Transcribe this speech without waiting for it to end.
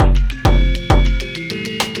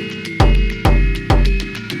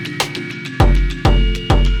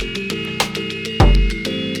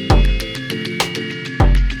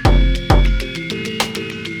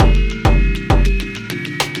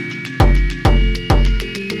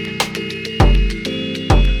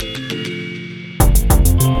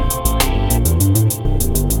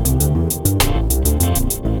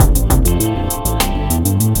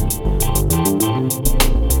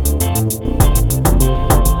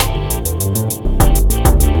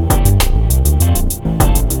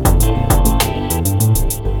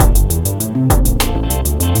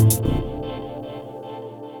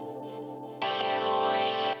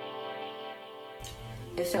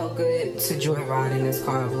the ride in this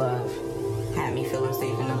car of love had me feeling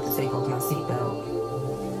safe enough to take off my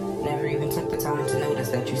seatbelt. Never even took the time to notice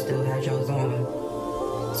that you still had yours on.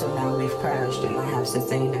 So now we've crashed and I have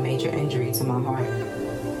sustained a major injury to my heart.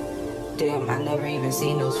 Damn, I never even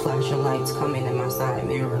seen those flashing lights coming in my side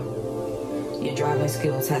mirror. Your driving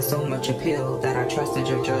skills had so much appeal that I trusted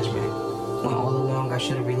your judgment, when all along I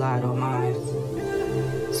should have relied on mine.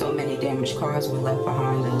 So many damaged cars were left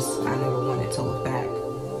behind us, I never wanted to look back.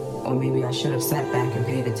 Or maybe I should have sat back and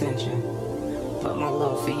paid attention. But my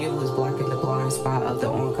love for you was blocking the blind spot of the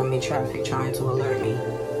oncoming traffic trying to alert me.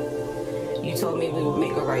 You told me we would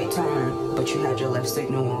make a right turn, but you had your left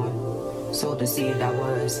signal on. So deceived I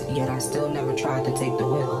was, yet I still never tried to take the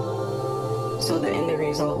wheel. So the end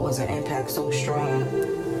result was an impact so strong.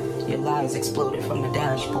 Your lies exploded from the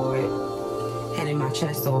dashboard, hitting my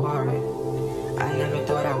chest so hard. I never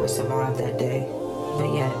thought I would survive that day,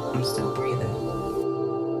 but yet I'm still breathing.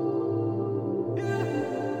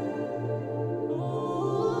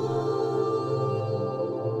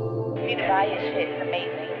 Shit is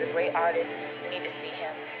amazing. He's a great artist.